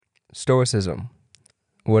Stoicism.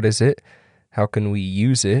 What is it? How can we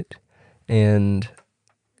use it? And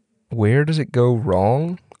where does it go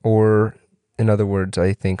wrong? Or, in other words,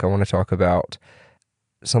 I think I want to talk about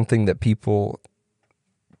something that people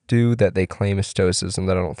do that they claim is Stoicism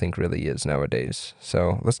that I don't think really is nowadays.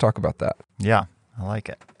 So let's talk about that. Yeah, I like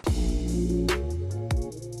it.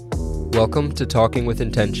 Welcome to Talking with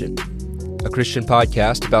Intention, a Christian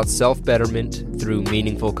podcast about self-betterment through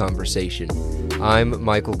meaningful conversation. I'm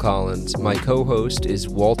Michael Collins. My co-host is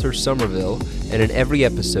Walter Somerville, and in every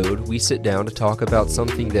episode, we sit down to talk about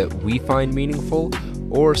something that we find meaningful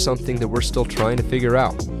or something that we're still trying to figure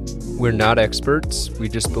out. We're not experts. We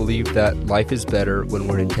just believe that life is better when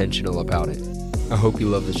we're intentional about it. I hope you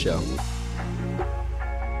love the show.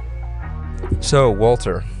 So,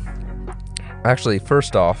 Walter, actually,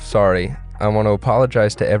 first off, sorry, I want to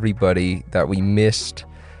apologize to everybody that we missed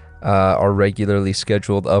our regularly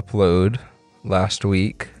scheduled upload last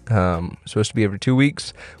week. Supposed to be every 2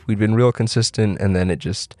 weeks. We'd been real consistent, and then it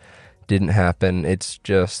just didn't happen. It's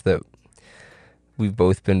just that we've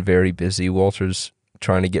both been very busy. Walter's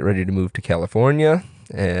trying to get ready to move to California,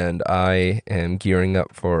 and I am gearing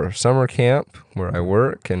up for summer camp where I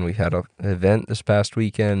work, and we had an event this past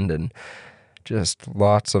weekend, and just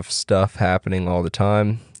lots of stuff happening all the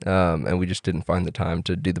time, and we just didn't find the time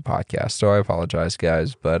to do the podcast. So I apologize,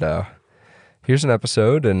 guys, but here's an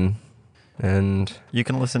episode, and you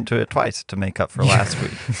can listen to it twice to make up for last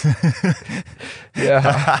week.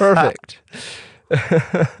 Yeah, perfect.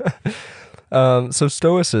 So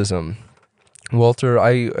Stoicism. Walter,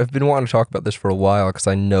 I've been wanting to talk about this for a while because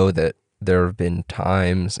I know that there have been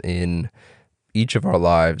times in each of our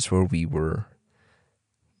lives where we were,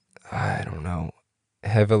 I don't know,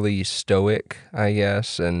 heavily stoic, I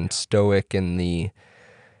guess, and stoic in the,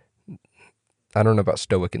 I don't know about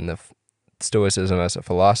stoic in the Stoicism as a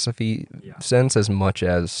philosophy sense as much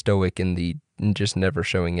as stoic in the just never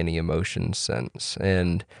showing any emotion sense.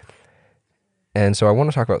 And so I want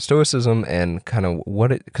to talk about Stoicism and kind of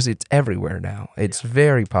what it, because it's everywhere now. It's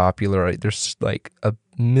very popular. There's like a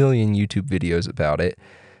million YouTube videos about it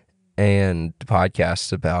and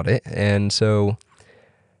podcasts about it. And so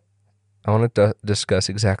I want to discuss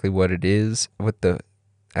exactly what it is, what the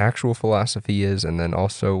actual philosophy is, and then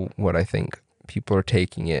also what I think people are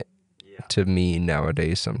taking it to mean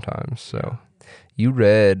nowadays sometimes. So you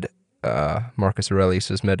read Marcus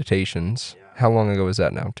Aurelius' Meditations. How long ago was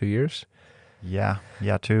that now? 2 years? Yeah,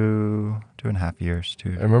 2.5 years. I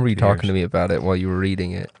remember you talking to me about it while you were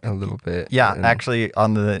reading it a little bit. Yeah, actually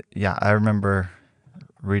I remember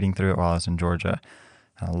reading through it while I was in Georgia.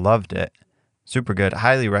 And I loved it. Super good.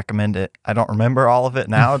 Highly recommend it. I don't remember all of it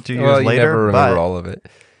now, 2 years well, you later. Never remember all of it.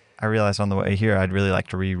 I realized on the way here I'd really like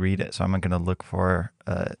to reread it, so I'm going to look for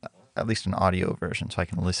at least an audio version so I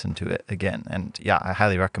can listen to it again. And yeah, I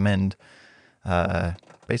highly recommend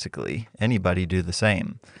basically anybody do the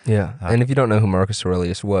same. Yeah, and if you don't know who Marcus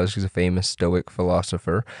Aurelius was, he's a famous Stoic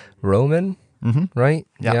philosopher. Roman, right?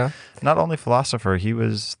 Yeah. Not only philosopher, he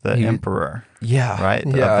was the emperor. Yeah. Right?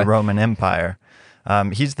 Of the Roman Empire.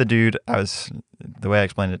 He's the dude, the way I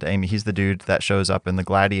explained it to Amy, he's the dude that shows up in the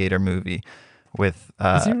Gladiator movie with...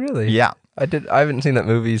 Is he really? Yeah. I haven't seen that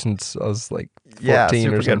movie since I was like 14 super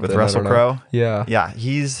or something. Good with Russell Crowe. Yeah. Yeah,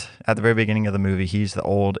 he's, at the very beginning of the movie, he's the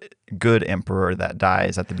old good emperor that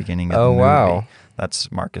dies at the beginning of the movie. Wow. That's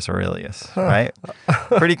Marcus Aurelius, right?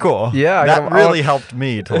 Pretty cool. Yeah. That really helped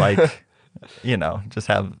me to just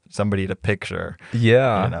have somebody to picture.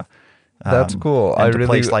 Yeah. That's cool. And to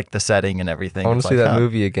place like the setting and everything. I want to see that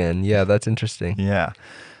movie again. Yeah, that's interesting. Yeah.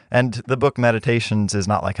 And the book Meditations is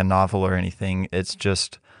not like a novel or anything. It's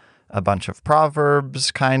just a bunch of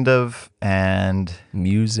proverbs, kind of, and...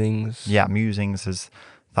 musings. Yeah, musings, his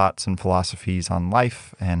thoughts and philosophies on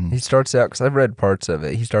life. And he starts out, because I've read parts of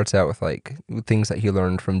it, he starts out with like things that he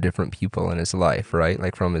learned from different people in his life, right?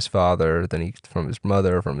 Like from his father, then from his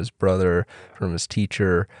mother, from his brother, from his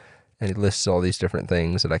teacher, and he lists all these different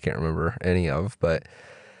things that I can't remember any of, but...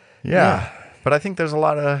 Yeah. But I think there's a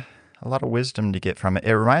lot of wisdom to get from it.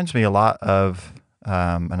 It reminds me a lot of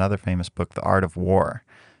another famous book, The Art of War.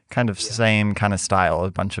 Kind of same kind of style,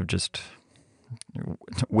 a bunch of just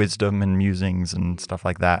wisdom and musings and stuff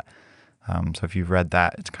like that. So if you've read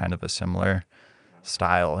that, it's kind of a similar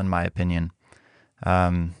style, in my opinion.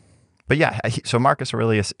 But yeah, so Marcus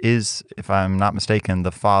Aurelius is, if I'm not mistaken,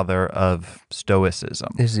 the father of Stoicism.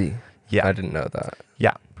 Is he? Yeah. I didn't know that.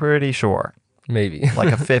 Yeah, pretty sure. Maybe.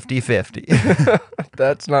 Like a 50-50.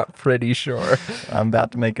 That's not pretty sure. I'm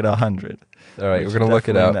about to make it 100. All right, we're going to look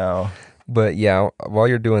it up. Know. But yeah, while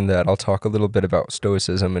you're doing that, I'll talk a little bit about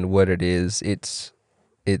Stoicism and what it is. It's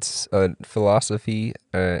It's a philosophy,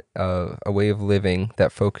 a way of living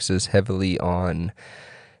that focuses heavily on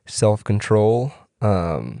self-control,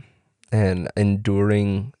 and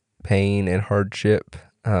enduring pain and hardship,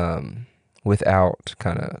 without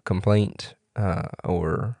kind of complaint,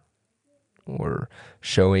 or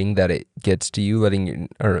showing that it gets to you,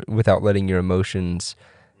 or without letting your emotions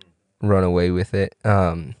run away with it.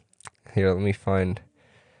 Here, let me find.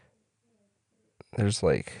 There's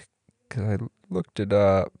like, cause I looked it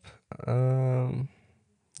up.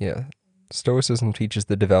 Yeah. Stoicism teaches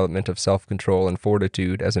the development of self-control and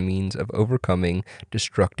fortitude as a means of overcoming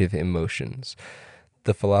destructive emotions.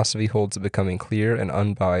 The philosophy holds that becoming a clear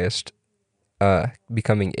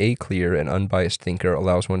and unbiased thinker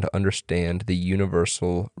allows one to understand the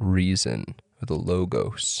universal reason, or the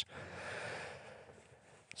logos.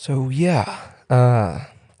 So yeah,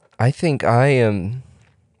 I think I am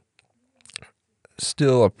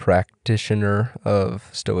still a practitioner of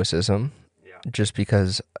Stoicism, just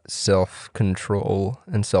because self-control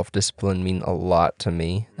and self-discipline mean a lot to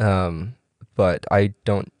me. But I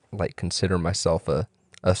don't like consider myself a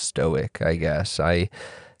Stoic, I guess. I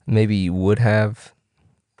maybe would have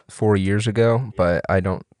 4 years ago, but I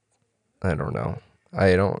don't know.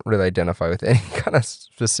 I don't really identify with any kind of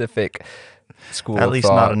specific school At of least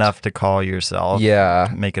not thought. enough to call yourself,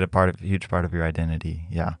 Yeah. make it a huge part of your identity.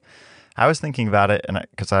 Yeah. I was thinking about it, and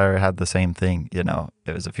because I had the same thing, it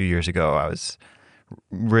was a few years ago. I was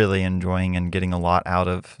really enjoying and getting a lot out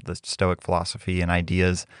of the Stoic philosophy and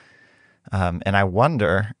ideas. And I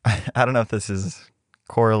wonder, I don't know if this is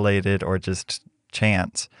correlated or just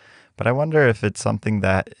chance, but I wonder if it's something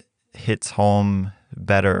that hits home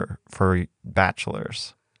better for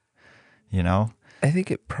bachelors, I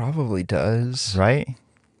think it probably does. right?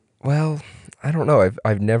 Well, I don't know.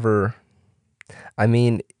 I've never. I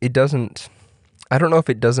mean, it doesn't. I don't know if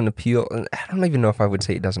it doesn't appeal. I don't even know if I would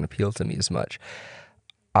say it doesn't appeal to me as much.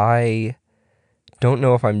 I don't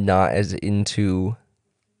know if I'm not as into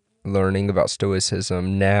learning about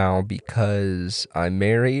Stoicism now because I'm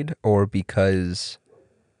married, or because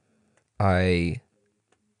I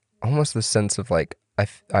almost the sense of like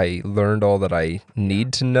I learned all that I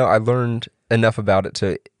need to know. I learned enough about it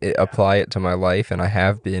to apply it to my life, and I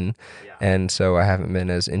have been, and so I haven't been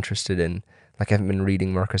as interested in, like, I haven't been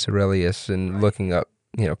reading Marcus Aurelius and looking up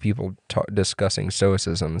people discussing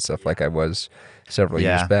Stoicism and stuff like I was several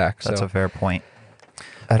years Yeah, back. that's So a fair point.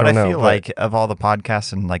 I But I don't know, feel but like of all the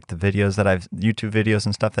podcasts and like the videos YouTube videos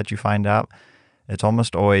and stuff that you find out, it's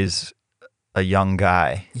almost always a young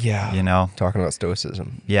guy, yeah, talking about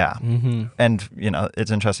Stoicism. Yeah. Mm-hmm. And,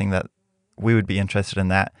 it's interesting that we would be interested in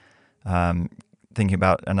that, thinking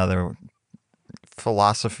about another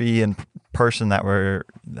philosophy and person that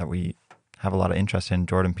we have a lot of interest in,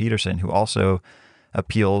 Jordan Peterson, who also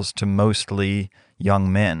appeals to mostly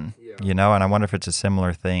young men, and I wonder if it's a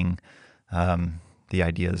similar thing. The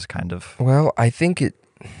idea is kind of... Well, I think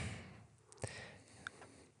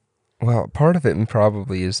part of it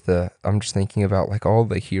probably is I'm just thinking about like all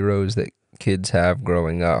the heroes that kids have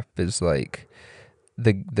growing up is like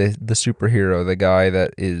the superhero, the guy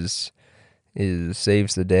that is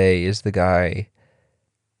saves the day, is the guy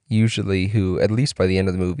usually who, at least by the end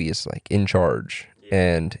of the movie, is like in charge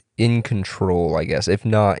and in control, I guess. If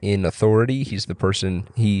not in authority, he's the person,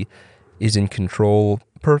 he is in control,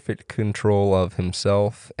 perfect control of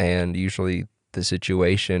himself and usually the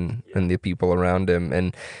situation and the people around him.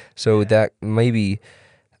 And so that maybe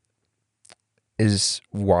is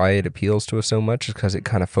why it appeals to us so much, is because it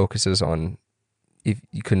kind of focuses on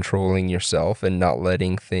controlling yourself and not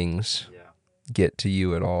letting things get to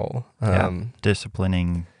you at all.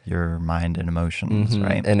 Disciplining your mind and emotions,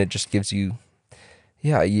 right? And it just gives you,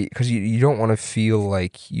 because you don't want to feel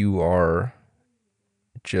like you are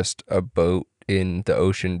just a boat in the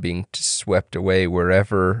ocean being swept away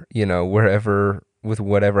wherever with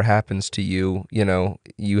whatever happens to you,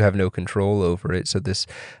 you have no control over it. So this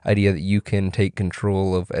idea that you can take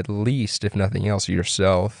control of, at least, if nothing else,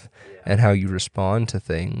 yourself and how you respond to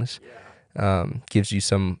things, gives you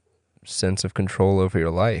some sense of control over your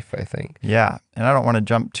life, I think. Yeah, and I don't want to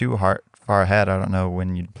jump too far ahead. I don't know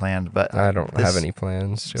when you'd planned, but I don't have any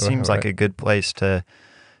plans. Seems like a good place to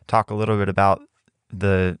talk a little bit about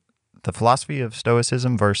the philosophy of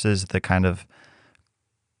Stoicism versus the kind of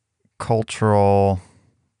cultural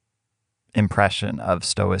impression of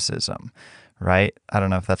Stoicism, right? I don't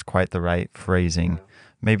know if that's quite the right phrasing.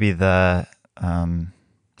 Maybe the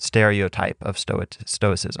stereotype of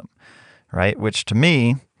Stoicism, right? Which to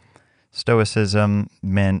me, Stoicism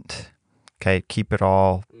meant, okay, keep it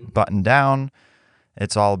all buttoned down.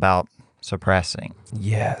 It's all about suppressing.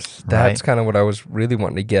 Yes, Right? that's kind of what I was really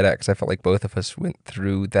wanting to get at, because I felt like both of us went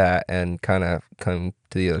through that and kind of come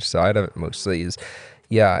to the other side of it mostly. Is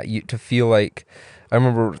yeah, to feel like I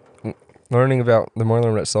remember learning about the more I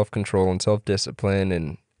learned about self control and self discipline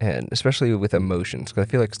and especially with emotions, because I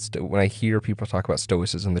feel like when I hear people talk about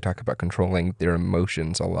stoicism, they talk about controlling their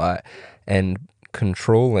emotions a lot, and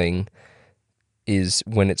controlling is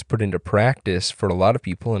when it's put into practice for a lot of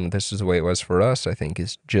people, and this is the way it was for us, I think,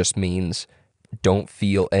 is just means don't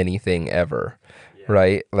feel anything ever,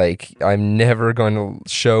 right? Like, I'm never going to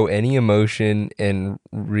show any emotion and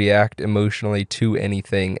react emotionally to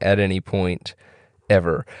anything at any point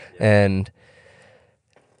ever. And,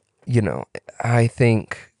 I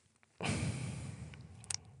think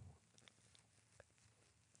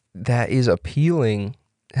that is appealing.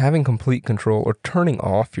 Having complete control or turning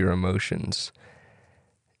off your emotions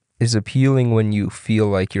is appealing when you feel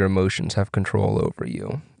like your emotions have control over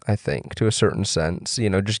you, I think, to a certain sense,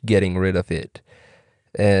 just getting rid of it.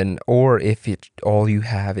 Or if all you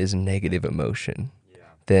have is negative emotion,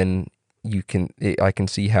 then I can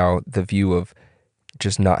see how the view of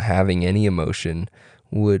just not having any emotion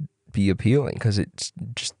would be appealing, because it's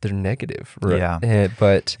just, they're negative. Right? Yeah.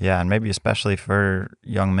 But Yeah, and maybe especially for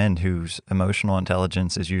young men whose emotional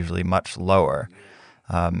intelligence is usually much lower.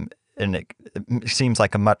 And it seems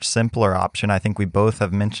like a much simpler option. I think we both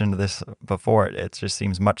have mentioned this before. It just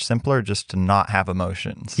seems much simpler just to not have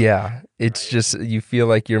emotions. yeah, it's just, you feel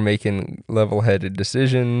like you're making level-headed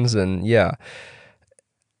decisions, and yeah.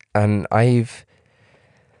 And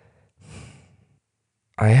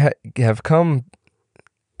have come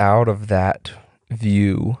out of that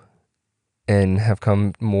view and have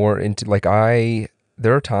come more into, like,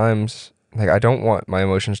 there are times, like, I don't want my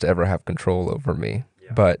emotions to ever have control over me.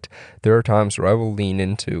 But there are times where I will lean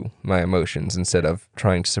into my emotions instead of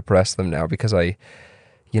trying to suppress them now, because I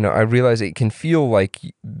realize it can seem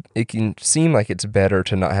like it's better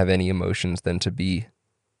to not have any emotions than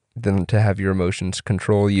to have your emotions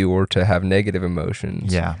control you, or to have negative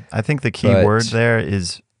emotions. Yeah, I think the key word there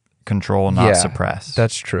is control, not suppress.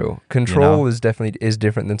 That's true. Control is different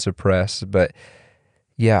than suppress, but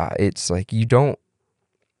yeah, it's like your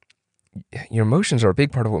emotions are a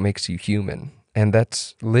big part of what makes you human. And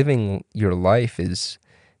that's living your life, is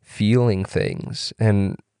feeling things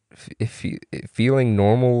and feeling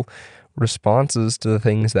normal responses to the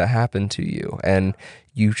things that happen to you. And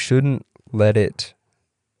you shouldn't let it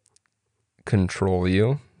control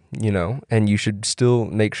you, and you should still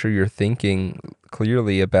make sure you're thinking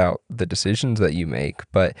clearly about the decisions that you make.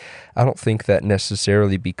 But I don't think that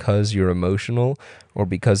necessarily because you're emotional or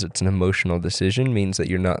because it's an emotional decision means that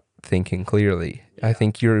you're not thinking clearly. I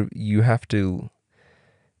think you have to,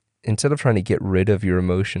 instead of trying to get rid of your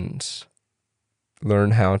emotions,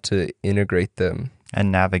 learn how to integrate them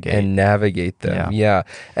and navigate them. Yeah.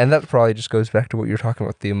 And that probably just goes back to what you're talking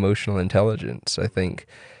about, the emotional intelligence. I think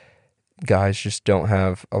guys just don't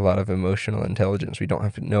have a lot of emotional intelligence. We don't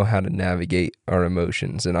have to know how to navigate our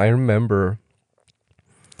emotions. And I remember,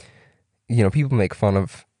 people make fun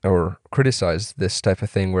of or criticize this type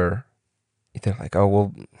of thing where they're like, oh,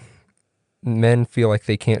 well, men feel like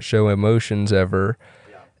they can't show emotions ever.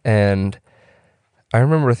 And I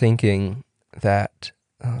remember thinking that,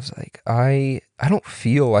 I was like, I don't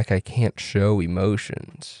feel like I can't show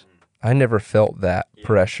emotions. I never felt that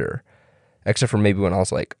pressure, except for maybe when I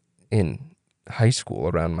was like in high school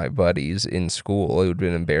around my buddies in school. It would have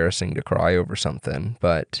been embarrassing to cry over something,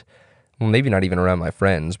 but maybe not even around my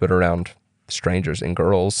friends, but around strangers and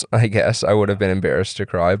girls, I guess I would have been embarrassed to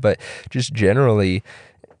cry. But just generally,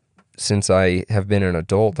 since I have been an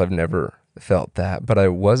adult, I've never felt that. But I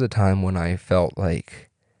was a time when I felt like,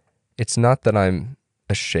 it's not that I'm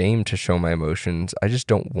ashamed to show my emotions, I just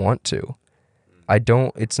don't want to.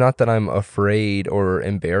 It's not that I'm afraid or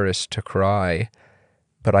embarrassed to cry,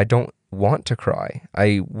 but I don't want to cry.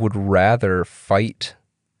 I would rather fight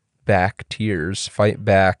back tears, fight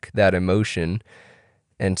back that emotion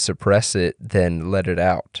and suppress it than let it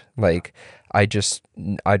out. Like, I'm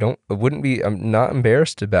not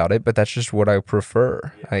embarrassed about it, but that's just what I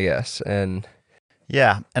prefer, I guess. And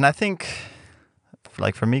yeah, and I think,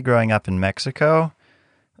 like, for me growing up in Mexico,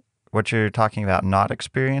 what you're talking about not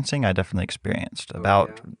experiencing, I definitely experienced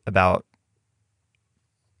about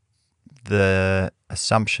the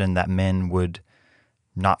assumption that men would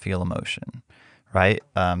not feel emotion, right?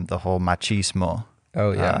 The whole machismo.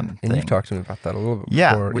 Oh yeah, and thing. You've talked to me about that a little bit before.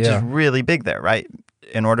 Yeah, which is really big there, right?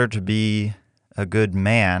 In order to be a good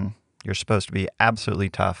man, you're supposed to be absolutely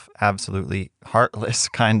tough, absolutely heartless,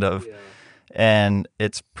 kind of, and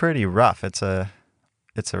it's pretty rough. It's a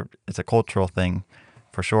cultural thing,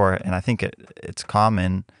 for sure, and I think it's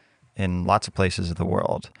common in lots of places of the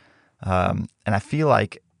world. And I feel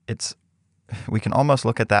like we can almost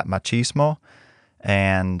look at that machismo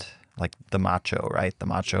and like the macho, right? The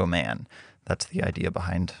macho man. That's the idea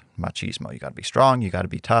behind machismo. You got to be strong. You got to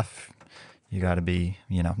be tough. You got to be,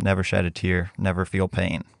 never shed a tear, never feel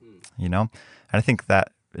pain, And I think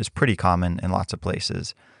that is pretty common in lots of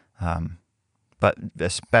places. But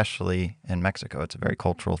especially in Mexico, it's a very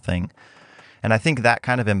cultural thing. And I think that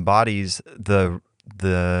kind of embodies the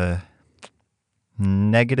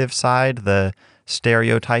negative side, the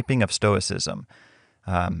stereotyping of Stoicism.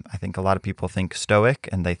 I think a lot of people think Stoic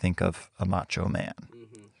and they think of a macho man.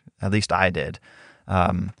 Mm-hmm. At least I did,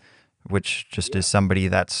 which just is somebody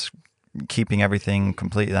that's keeping everything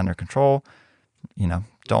completely under control.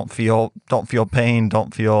 Don't feel pain,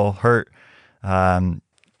 don't feel hurt.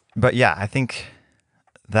 But yeah, I think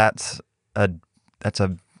that's a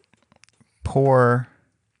poor.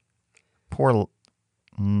 I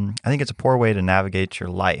think it's a poor way to navigate your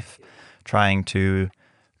life, trying to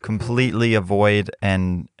completely avoid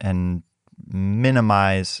and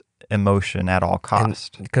minimize emotion at all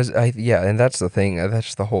cost. And that's the thing.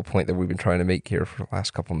 That's the whole point that we've been trying to make here for the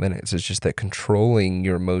last couple minutes. It's just that controlling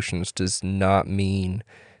your emotions does not mean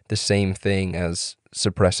the same thing as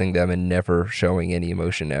suppressing them and never showing any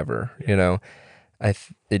emotion ever.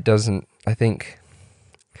 It doesn't. I think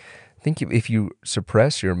if you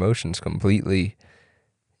suppress your emotions completely,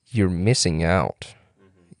 you're missing out.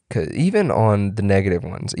 'Cause even on the negative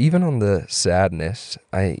ones, even on the sadness,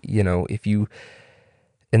 if you,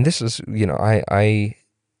 and this is, I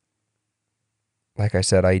like I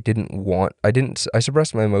said, I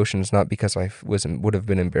suppressed my emotions not because I would have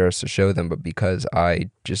been embarrassed to show them, but because I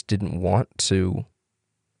just didn't want to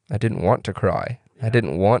cry. Yeah. I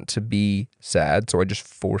didn't want to be sad, so I just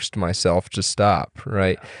forced myself to stop,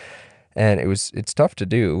 right? Yeah. And it's tough to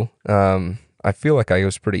do. I feel like I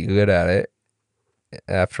was pretty good at it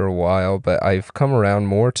after a while, but I've come around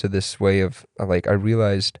more to this way of like, I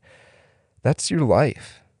realized that's your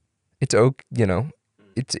life. It's okay,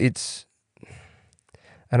 it's,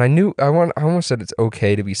 and I almost said it's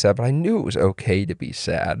okay to be sad, but I knew it was okay to be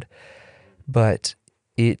sad, but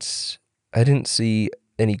I didn't see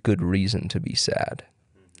any good reason to be sad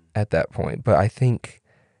at that point. But I think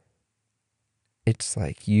it's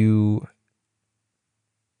like you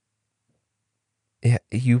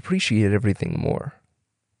appreciate everything more.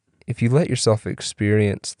 If you let yourself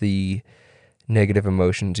experience the negative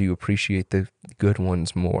emotions, you appreciate the good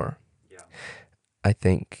ones more. Yeah. I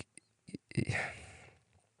think,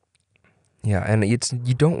 yeah, and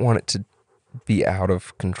you don't want it to be out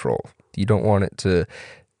of control. You don't want it to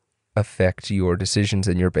affect your decisions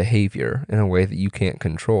and your behavior in a way that you can't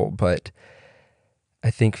control. But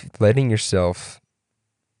I think letting yourself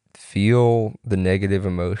feel the negative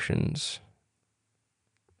emotions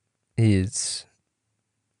it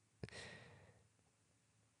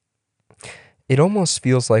almost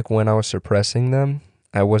feels like when I was suppressing them,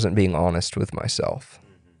 I wasn't being honest with myself.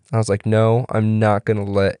 I was like, no, I'm not going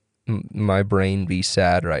to let my brain be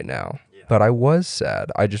sad right now. Yeah. But I was sad.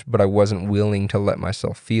 But I wasn't willing to let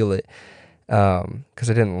myself feel it because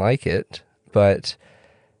I didn't like it. But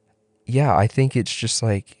yeah, I think it's just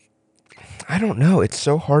like, I don't know. It's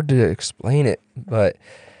so hard to explain it, but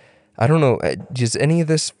I don't know. Does any of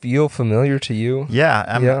this feel familiar to you?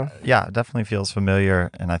 Yeah, it definitely feels familiar,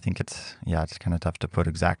 and I think it's kind of tough to put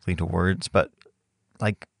exactly to words, but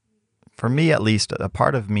like for me at least, a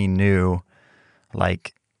part of me knew,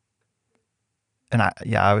 like, and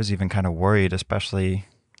I was even kind of worried, especially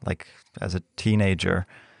like as a teenager,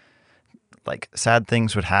 like sad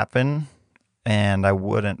things would happen and I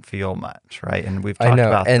wouldn't feel much, right? And we've talked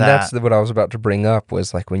about that. And that's what I was about to bring up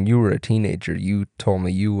was like when you were a teenager, you told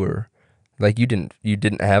me you were like you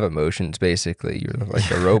didn't have emotions basically. You're like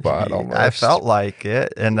a robot almost. I felt like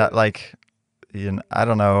it, and that like I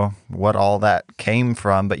don't know what all that came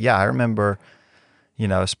from, but yeah, I remember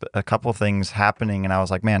a couple things happening, and I was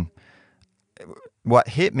like, man, what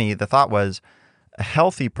hit me, the thought was a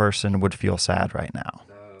healthy person would feel sad right now.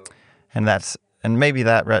 And maybe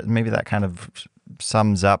that kind of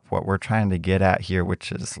sums up what we're trying to get at here,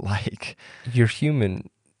 which is like you're human.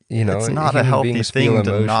 It's not a healthy thing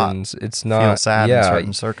to not feel sad in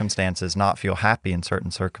certain circumstances, not feel happy in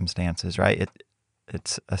certain circumstances, right?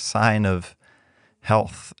 It's a sign of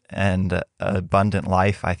health and abundant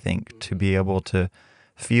life, I think, to be able to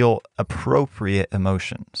feel appropriate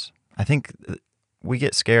emotions. I think we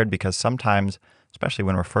get scared because sometimes, especially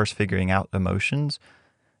when we're first figuring out emotions,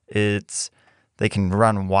 they can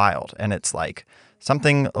run wild, and it's like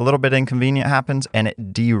something a little bit inconvenient happens and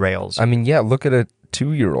it derails. I mean, yeah, look at a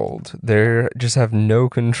 2-year-old. They just have no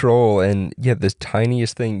control, and yeah, the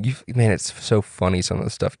tiniest thing. Man, it's so funny some of the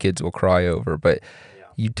stuff kids will cry over, but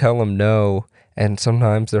you tell them no, and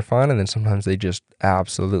sometimes they're fine, and then sometimes they just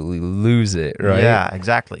absolutely lose it, right? Yeah,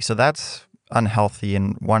 exactly. So that's unhealthy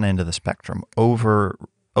in one end of the spectrum, over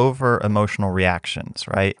emotional reactions,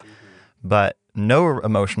 right? But no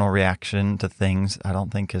emotional reaction to things, I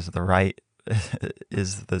don't think is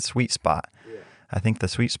is the sweet spot. I think the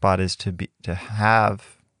sweet spot is to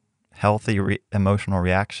have healthy emotional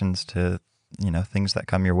reactions to things that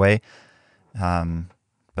come your way.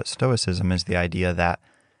 But Stoicism is the idea that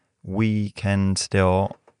we can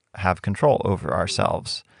still have control over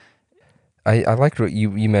ourselves. I liked what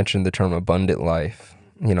you mentioned, the term abundant life.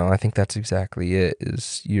 I think that's exactly it.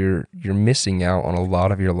 Is you're missing out on a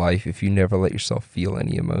lot of your life if you never let yourself feel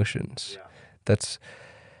any emotions. Yeah.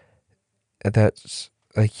 That's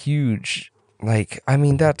a huge,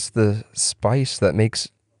 that's the spice that makes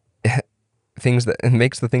the things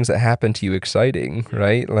that happen to you exciting,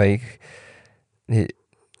 right?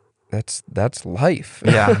 That's life.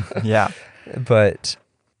 Yeah, yeah. But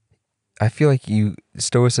I feel like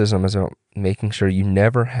Stoicism is about making sure you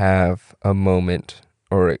never have a moment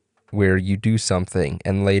or where you do something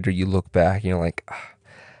and later you look back and you're like,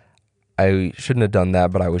 I shouldn't have done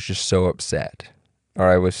that, but I was just so upset.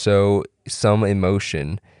 Or some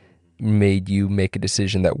emotion made you make a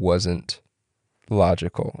decision that wasn't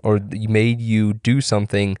logical, or made you do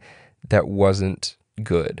something that wasn't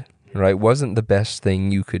good, right? Wasn't the best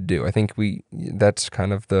thing you could do. I think that's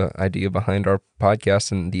kind of the idea behind our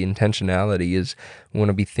podcast, and the intentionality is we want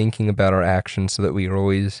to be thinking about our actions so that we are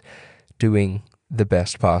always doing the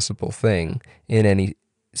best possible thing in any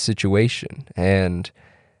situation. And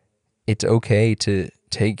it's okay to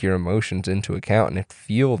take your emotions into account and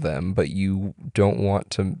feel them, but you don't want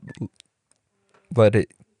to let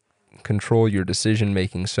it control your decision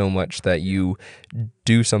making so much that you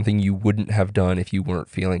do something you wouldn't have done if you weren't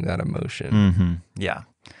feeling that emotion. Mm-hmm.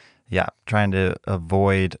 Yeah. Trying to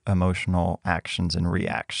avoid emotional actions and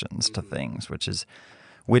reactions to things, which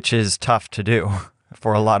is tough to do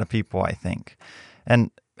for a lot of people, I think.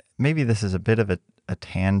 And maybe this is a bit of a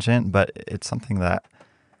tangent, but it's something that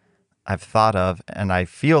I've thought of, and I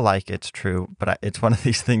feel like it's true, but it's one of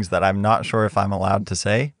these things that I'm not sure if I'm allowed to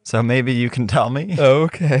say. So maybe you can tell me.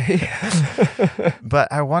 Okay.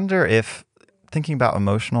 But I wonder if, thinking about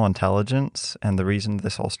emotional intelligence and the reason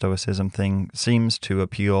this whole Stoicism thing seems to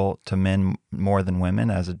appeal to men more than women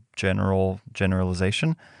as a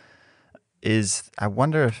generalization, is I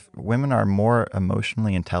wonder if women are more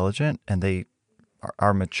emotionally intelligent and they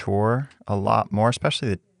are mature a lot more,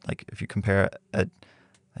 especially like if you compare a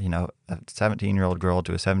 17-year-old girl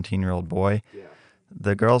to a 17-year-old boy. Yeah.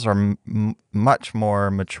 The girls are much more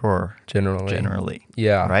mature generally.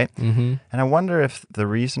 Yeah. Right? Mm-hmm. And I wonder if the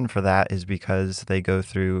reason for that is because they go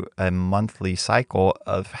through a monthly cycle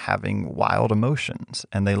of having wild emotions,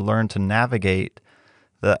 and they learn to navigate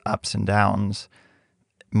the ups and downs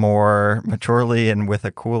more maturely and with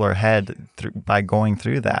a cooler head by going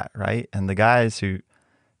through that, right? And the guys who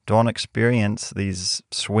don't experience these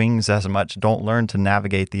swings as much don't learn to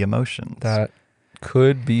navigate the emotions. That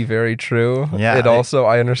could be very true. Yeah.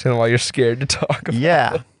 I understand why you're scared to talk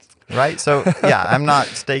about it. Right? So, yeah, I'm not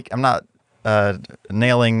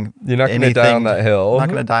nailing You're not going to die on that hill. I'm not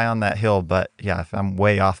going to die on that hill, but yeah, if I'm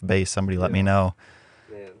way off base, somebody let me know.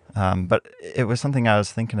 But it was something I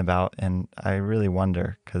was thinking about, and I really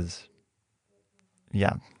wonder because,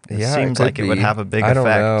 it seems like it would have a big effect. I don't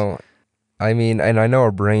know. I mean, and I know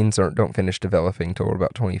our brains don't finish developing till we're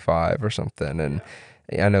about 25 or something, and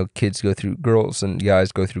I know girls and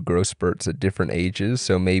guys go through growth spurts at different ages,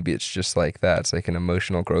 so maybe it's just like that. It's like an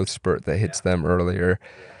emotional growth spurt that hits them earlier.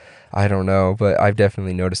 I don't know, but I've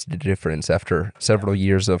definitely noticed a difference after several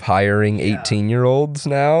years of hiring 18-year-olds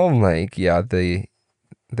now.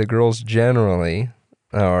 The girls generally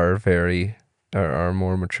are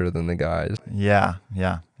more mature than the guys. Yeah,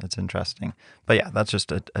 it's interesting. But yeah, that's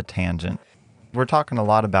just a tangent. We're talking a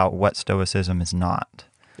lot about what Stoicism is not.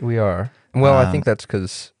 We are. Well, I think that's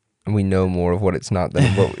because we know more of what it's not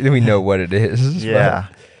than what we know what it is. Yeah.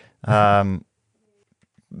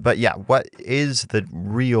 But yeah, what is the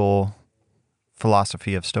real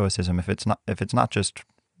philosophy of Stoicism? If it's not just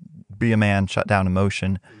be a man, shut down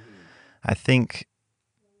emotion, I think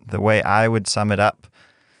the way I would sum it up,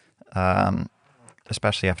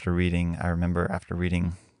 especially after reading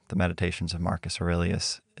the Meditations of Marcus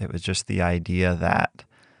Aurelius, it was just the idea that,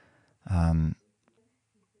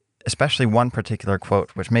 especially one particular quote,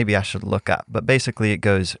 which maybe I should look up, but basically it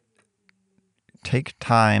goes, take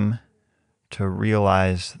time to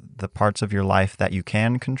realize the parts of your life that you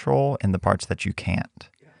can control and the parts that you can't.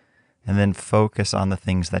 And then focus on the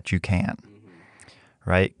things that you can,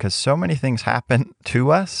 right? Because so many things happen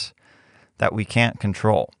to us that we can't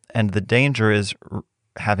control. And the danger is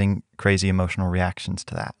having crazy emotional reactions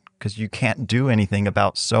to that, because you can't do anything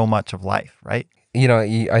about so much of life, right?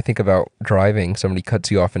 I think about driving. Somebody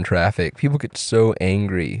cuts you off in traffic. People get so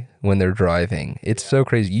angry when they're driving. It's so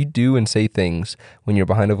crazy. You do and say things when you're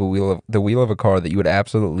behind the wheel of a car that you would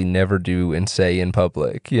absolutely never do and say in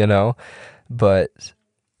public, But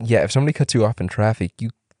yeah, if somebody cuts you off in traffic,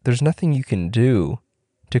 there's nothing you can do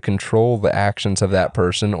to control the actions of that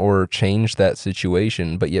person or change that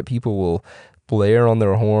situation. But yet people will blare on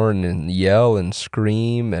their horn and yell and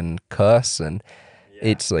scream and cuss, and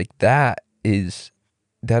it's like that's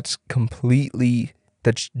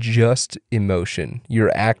just emotion.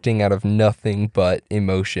 You're acting out of nothing but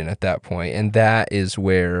emotion at that point, and that is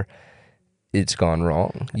where it's gone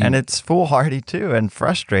wrong. And it's foolhardy too, and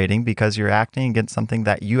frustrating, because you're acting against something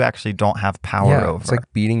that you actually don't have power over. It's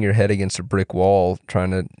like beating your head against a brick wall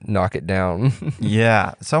trying to knock it down.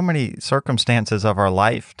 Yeah, so many circumstances of our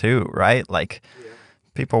life too, right? Like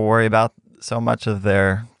people worry about so much of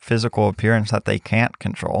their physical appearance that they can't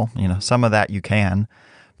control. Some of that you can,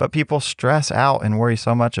 but people stress out and worry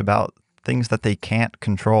so much about things that they can't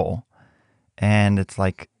control. And it's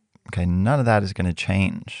like, okay, none of that is going to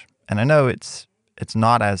change. And I know it's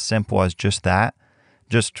not as simple as just that.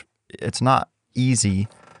 It's not easy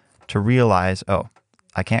to realize, oh,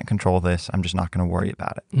 I can't control this. I'm just not going to worry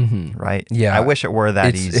about it. Right? Yeah. I wish it were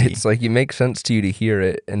that easy. It's like it makes sense to you to hear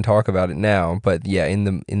it and talk about it now, but yeah,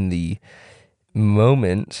 in the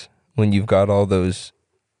moment when you've got all those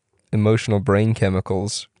emotional brain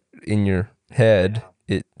chemicals in your head,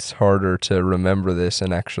 it's harder to remember this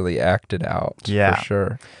and actually act it out. Yeah. For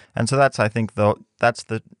sure. And so that's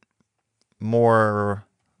the more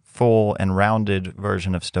full and rounded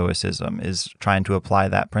version of Stoicism, is trying to apply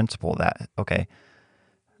that principle that, okay,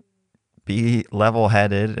 be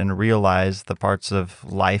level-headed and realize the parts of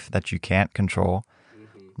life that you can't control.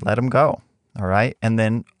 Let them go, all right? And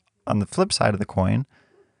then on the flip side of the coin,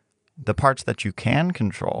 the parts that you can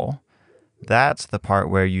control, that's the part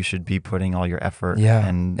where you should be putting all your effort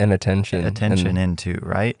and attention into,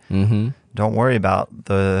 right? Mm-hmm. Don't worry about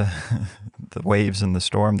the waves in the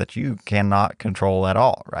storm that you cannot control at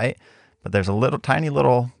all, right? But there's a tiny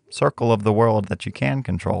little circle of the world that you can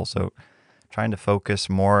control. So trying to focus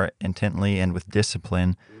more intently and with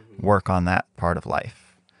discipline, work on that part of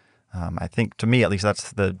life. I think, to me at least,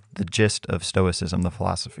 that's the gist of Stoicism, the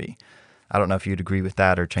philosophy. I don't know if you'd agree with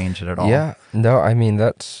that or change it at all. Yeah, no, I mean,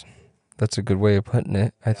 that's a good way of putting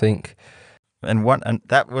it, I think. And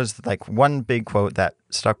that was like one big quote that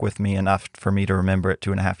stuck with me enough for me to remember it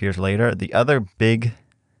 2.5 years later. The other big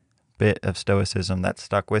bit of Stoicism that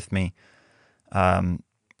stuck with me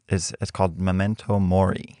it's called memento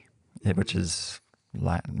mori, which is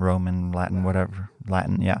Latin,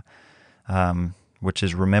 yeah. Which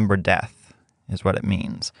is remember death, is what it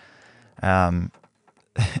means. And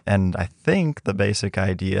I think the basic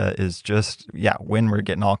idea is just, when we're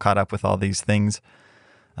getting all caught up with all these things,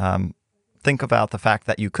 think about the fact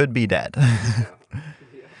that you could be dead.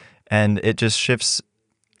 And it just shifts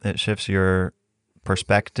your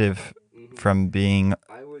perspective from being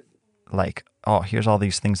like, oh, here's all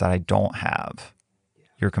these things that I don't have.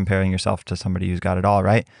 You're comparing yourself to somebody who's got it all,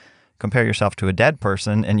 right? Compare yourself to a dead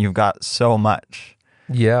person and you've got so much.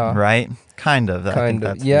 Yeah. Right? Kind of. I think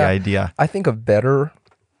that's the idea. I think a better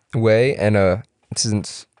way, and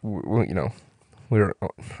since,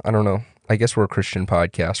 I don't know, I guess we're a Christian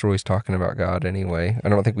podcast. We're always talking about God anyway. I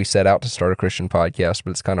don't think we set out to start a Christian podcast,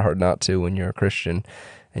 but it's kind of hard not to when you're a Christian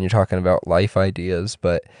and you're talking about life ideas.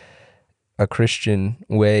 But a Christian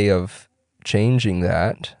way of changing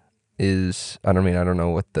that is, I don't know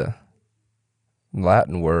what the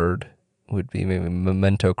Latin word would be, maybe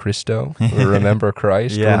memento Christo, or remember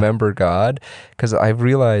Christ, remember God. Because I've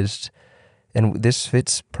realized, and this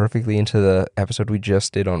fits perfectly into the episode we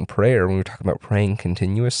just did on prayer when we were talking about praying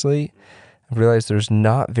continuously. I've realized there's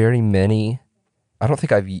not very many. I don't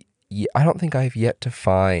think I've yet to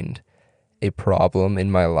find a problem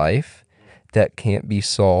in my life that can't be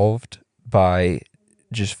solved by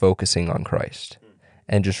just focusing on Christ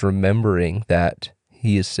and just remembering that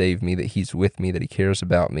He has saved me, that He's with me, that He cares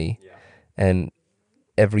about me, and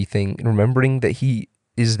everything. Remembering that He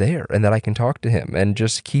is there and that I can talk to Him, and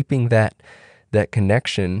just keeping that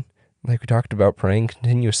connection, like we talked about, praying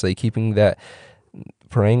continuously,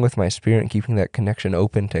 praying with my spirit and keeping that connection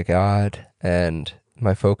open to God and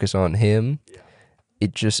my focus on Him.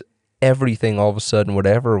 It just, everything all of a sudden,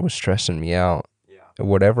 whatever was stressing me out,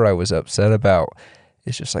 whatever I was upset about,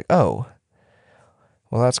 it's just like, oh,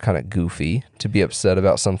 well, that's kind of goofy to be upset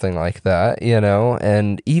about something like that,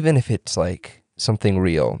 And even if it's like something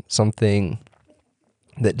real, something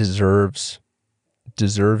that deserves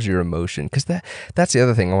your emotion, because that's the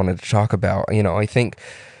other thing I wanted to talk about. I think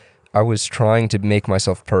I was trying to make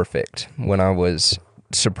myself perfect when I was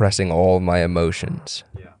suppressing all my emotions.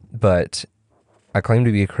 Yeah. But I claim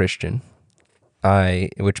to be a Christian,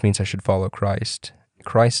 which means I should follow Christ.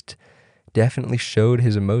 Christ definitely showed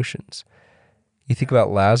his emotions. You think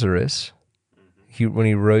about Lazarus. When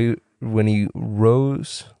he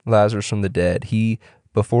rose Lazarus from the dead,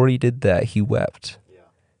 before he did that, he wept. Yeah.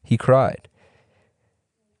 He cried.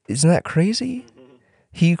 Isn't that crazy?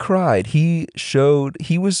 He cried. He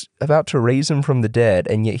was about to raise him from the dead,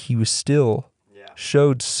 and yet he was still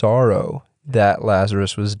showed sorrow that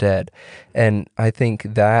Lazarus was dead. And I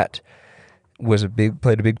think that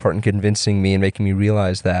played a big part in convincing me and making me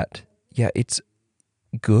realize that, it's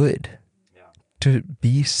good to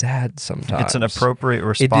be sad sometimes. It's an appropriate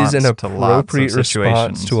response It is an to lots of appropriate response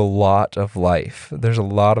situations. to a lot of life. There's a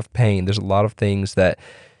lot of pain. There's a lot of things that,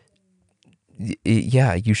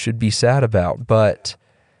 you should be sad about, but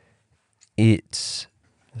it's...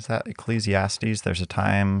 Is that Ecclesiastes? There's a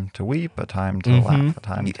time to weep, a time to laugh, a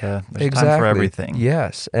time to... There's exactly. a time for everything.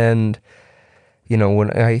 Yes, and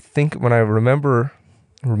when I remember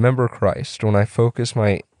Christ, when I focus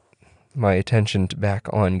my attention back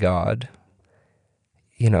on God,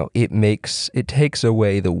 it takes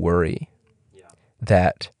away the worry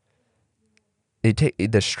that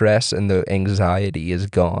the stress and the anxiety is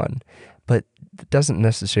gone, but it doesn't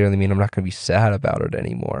necessarily mean I'm not going to be sad about it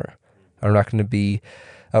anymore. I'm not going to be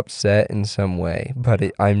upset in some way,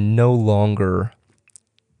 but I no longer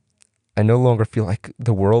feel like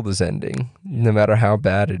the world is ending, no matter how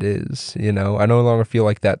bad it is. I no longer feel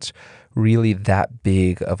like that's really that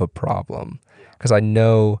big of a problem, because I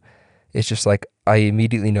know it's just like I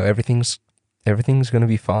immediately know everything's going to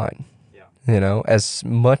be fine. As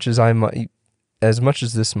much as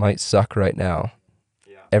this might suck right now,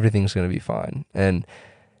 everything's going to be fine. And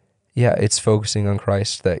it's focusing on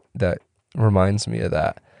Christ that reminds me of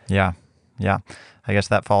that. Yeah. I guess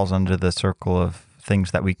that falls under the circle of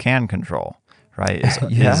things that we can control, right?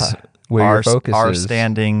 Where your focus our is.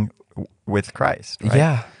 standing with Christ, right?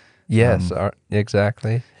 Yeah. Yes,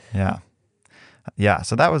 exactly. Yeah.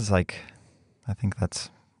 So that was I think that's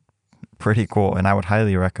pretty cool. And I would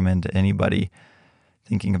highly recommend to anybody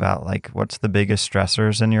thinking about what's the biggest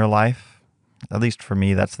stressors in your life. At least for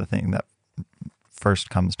me, that's the thing that first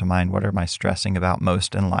comes to mind. What am I stressing about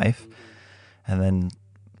most in life? And then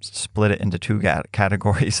split it into two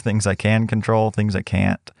categories: things I can control, things I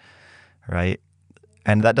can't, right?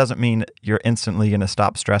 And that doesn't mean you're instantly going to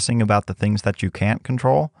stop stressing about the things that you can't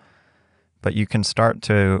control, but you can start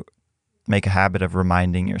to make a habit of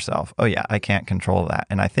reminding yourself, oh yeah, I can't control that.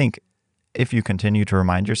 And I think if you continue to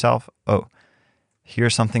remind yourself, oh,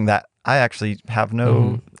 here's something that I actually have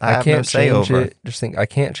I have no say over. It. Just think, I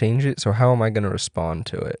can't change it, so how am I going to respond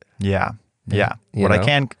to it? Yeah. I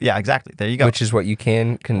can, exactly. There you go. Which is what you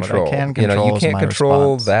can control. What I can control you can't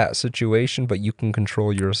control response. that situation, but you can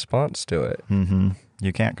control your response to it. Mm-hmm.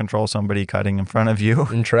 You can't control somebody cutting in front of you.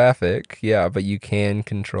 In traffic, but you can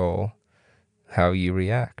control how you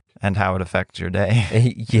react. And how it affects your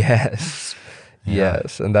day. Yes.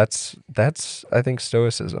 Yes. And that's I think,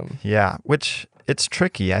 Stoicism. Yeah, which it's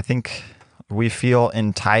tricky. I think we feel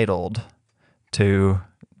entitled to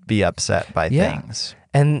be upset by things.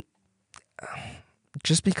 And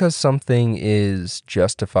just because something is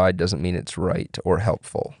justified doesn't mean it's right or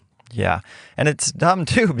helpful. Yeah. And it's dumb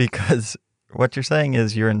too, because what you're saying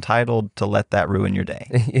is you're entitled to let that ruin your day.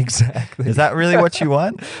 Exactly. Is that really what you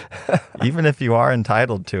want? Even if you are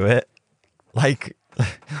entitled to it,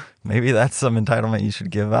 maybe that's some entitlement you should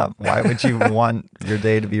give up. Why would you want your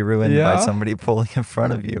day to be ruined by somebody pulling in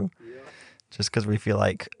front of you? Just because we feel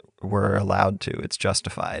like we're allowed to. It's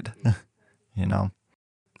justified,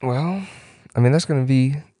 Well, I mean, that's going to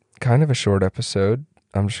be kind of a short episode.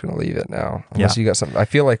 I'm just going to leave it now. Unless you got something. I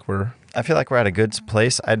feel like we're at a good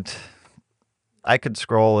place. I could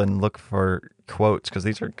scroll and look for quotes, because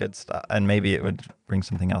these are good stuff, and maybe it would bring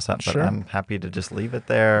something else up, but Sure. I'm happy to just leave it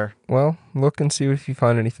there. Well, look and see if you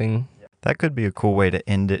find anything. That could be a cool way to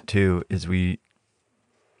end it too, is we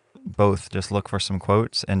both just look for some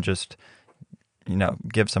quotes and just,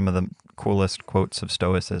 give some of the coolest quotes of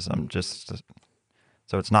Stoicism,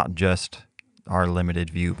 so it's not just our limited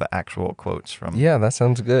view, but actual quotes from that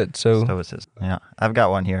sounds good. So Stoicism. Yeah, I've got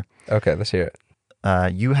one here. Okay, let's hear it.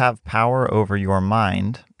 You have power over your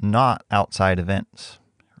mind, not outside events.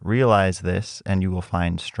 Realize this, and you will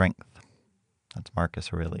find strength. That's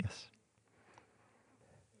Marcus Aurelius.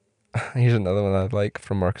 Here's another one I like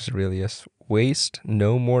from Marcus Aurelius. Waste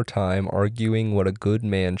no more time arguing what a good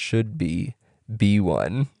man should be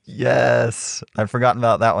one. Yes, I've forgotten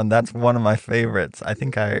about that one. That's one of my favorites. I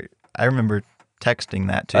think I remember texting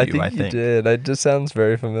that to I you, I think you think. did. It just sounds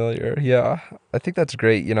very familiar. Yeah, I think that's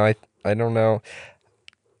great. I don't know.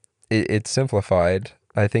 It's simplified.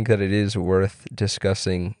 I think that it is worth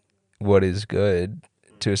discussing what is good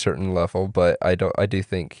to a certain level, but I do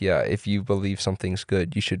think, yeah, if you believe something's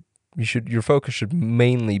good, your focus should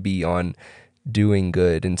mainly be on doing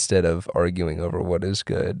good instead of arguing over what is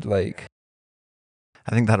good. Like,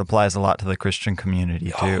 I think that applies a lot to the Christian community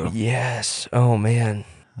too. oh yes. Oh man.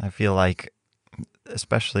 I feel like,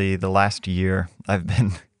 especially the last year, I've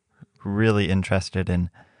been really interested in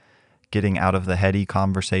getting out of the heady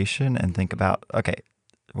conversation and think about, okay,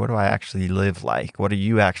 what do I actually live like? What do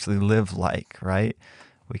you actually live like, right?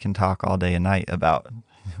 We can talk all day and night about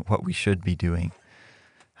what we should be doing.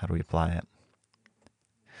 How do we apply it?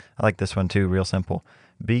 I like this one too, real simple.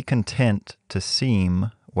 Be content to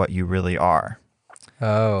seem what you really are.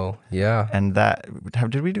 Oh, yeah. And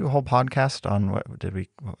did we do a whole podcast on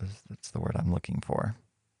that's the word I'm looking for.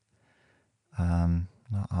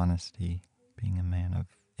 Not honesty, being a man of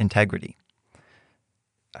integrity.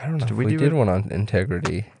 I don't know if we did one on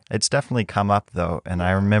integrity. It's definitely come up though, and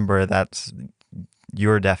I remember that's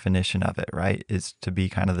your definition of it, right? Is to be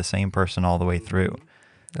kind of the same person all the way through.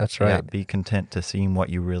 That's right. Yeah, be content to seem what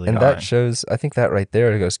you really are. And that shows, I think that right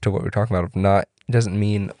there goes to what we're talking about of doesn't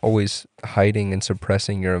mean always hiding and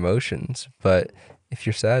suppressing your emotions, but if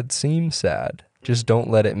you're sad, seem sad. Just don't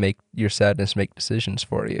let it make your sadness make decisions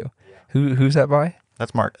for you. Who's that by?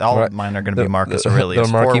 That's Mark. All of mine are going to be Marcus Aurelius.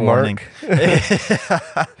 The Marky Forewarning.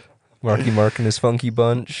 Mark. Marky Mark and his funky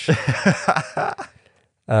bunch.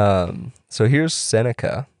 So here's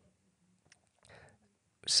Seneca.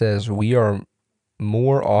 Says, we are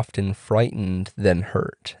more often frightened than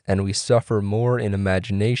hurt, and we suffer more in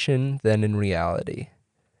imagination than in reality.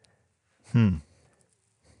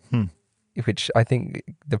 Which I think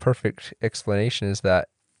the perfect explanation is that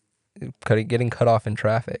getting cut off in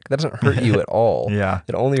traffic, that doesn't hurt you at all. Yeah.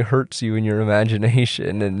 It only hurts you in your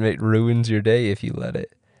imagination, and it ruins your day if you let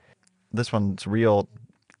it. This one's real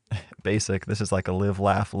basic. This is like a live,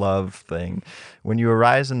 laugh, love thing. When you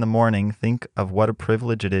arise in the morning, think of what a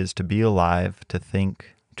privilege it is to be alive, to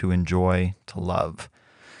think, to enjoy, to love.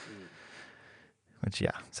 Which,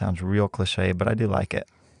 yeah, sounds real cliche, but I do like it.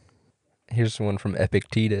 Here's one from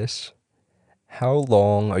Epictetus. How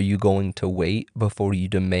long are you going to wait before you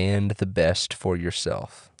demand the best for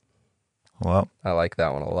yourself? Well, I like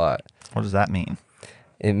that one a lot. What does that mean?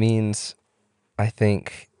 It means, I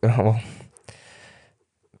think,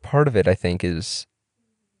 part of it, I think, is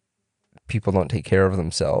people don't take care of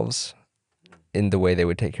themselves in the way they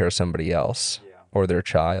would take care of somebody else or their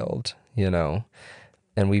child, and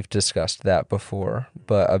we've discussed that before.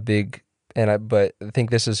 But I think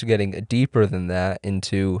this is getting deeper than that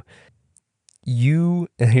into and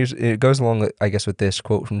it goes along, I guess, with this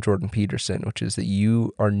quote from Jordan Peterson, which is that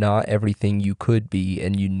you are not everything you could be,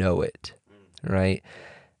 and you know it, right?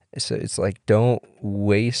 So it's like, don't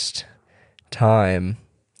waste time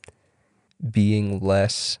being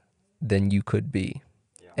less than you could be.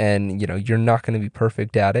 And, you're not going to be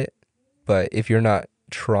perfect at it, but if you're not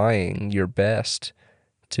trying your best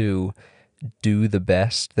to do the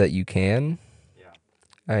best that you can,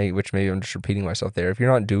 which maybe I'm just repeating myself there, if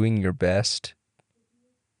you're not doing your best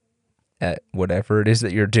at whatever it is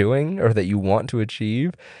that you're doing or that you want to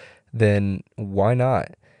achieve, then why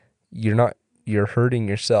not? You're hurting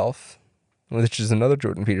yourself, which is another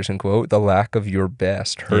Jordan Peterson quote. The lack of your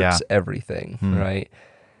best hurts everything, right?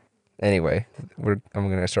 Anyway, I'm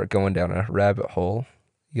going to start going down a rabbit hole.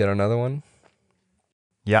 You got another one?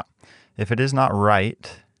 Yeah. If it is not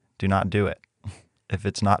right, do not do it. If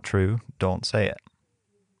it's not true, don't say it.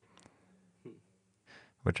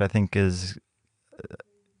 Which I think is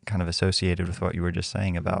kind of associated with what you were just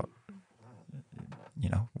saying about,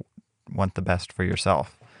 want the best for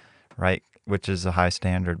yourself, right? Which is a high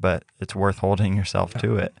standard, but it's worth holding yourself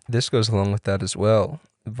to it. This goes along with that as well.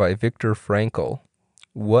 By Viktor Frankl.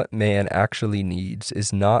 What man actually needs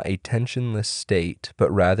is not a tensionless state,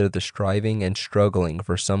 but rather the striving and struggling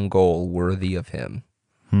for some goal worthy of him.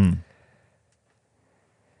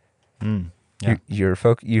 Yeah. Your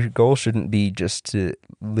goal shouldn't be just to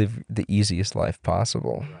live the easiest life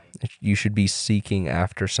possible. You should be seeking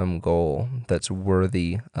after some goal that's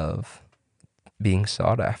worthy of being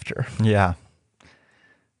sought after. Yeah.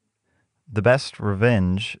 The best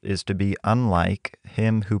revenge is to be unlike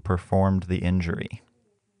him who performed the injury.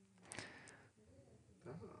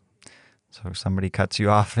 So if somebody cuts you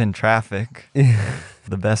off in traffic,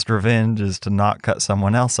 the best revenge is to not cut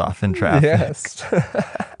someone else off in traffic. Yes.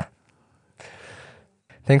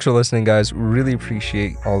 Thanks for listening, guys. Really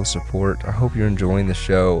appreciate all the support. I hope you're enjoying the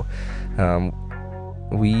show.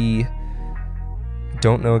 We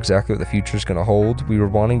don't know exactly what the future is going to hold. We were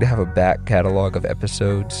wanting to have a back catalog of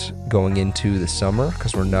episodes going into the summer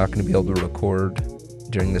because we're not going to be able to record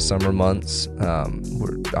during the summer months. I'm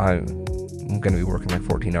going to be working like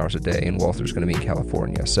 14 hours a day, and Walter's going to be in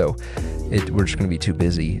California, so we're just going to be too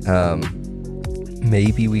busy.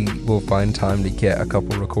 Maybe we will find time to get a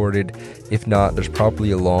couple recorded. If not, there's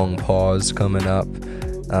probably a long pause coming up.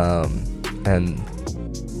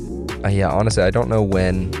 Honestly, I don't know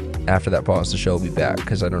when after that pause the show will be back,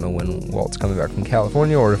 because I don't know when Walt's coming back from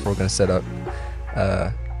California, or if we're going to set up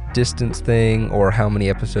a distance thing, or how many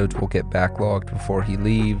episodes we'll get backlogged before he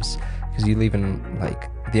leaves, because you leave in like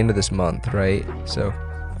the end of this month, right? So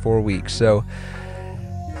 4 weeks. So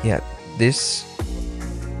yeah, this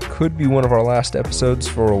could be one of our last episodes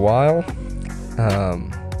for a while.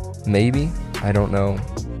 Maybe, I don't know.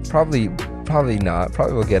 Probably not.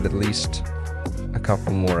 Probably we'll get at least a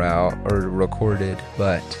couple more out or recorded,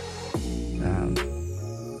 but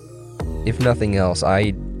if nothing else,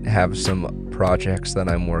 I have some projects that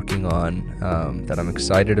I'm working on that I'm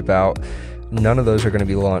excited about. None of those are going to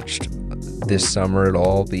be launched this summer. It'll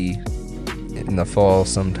all be in the fall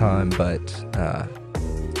sometime, but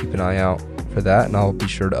keep an eye out for that, and I'll be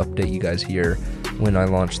sure to update you guys here when I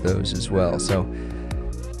launch those as well. So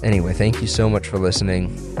anyway, thank you so much for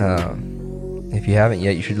listening. If you haven't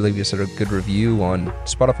yet, you should leave us a good review on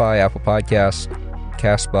Spotify, Apple Podcasts,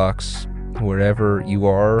 CastBox, wherever you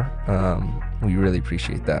are. We really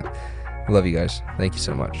appreciate that. Love you guys. Thank you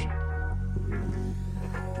so much.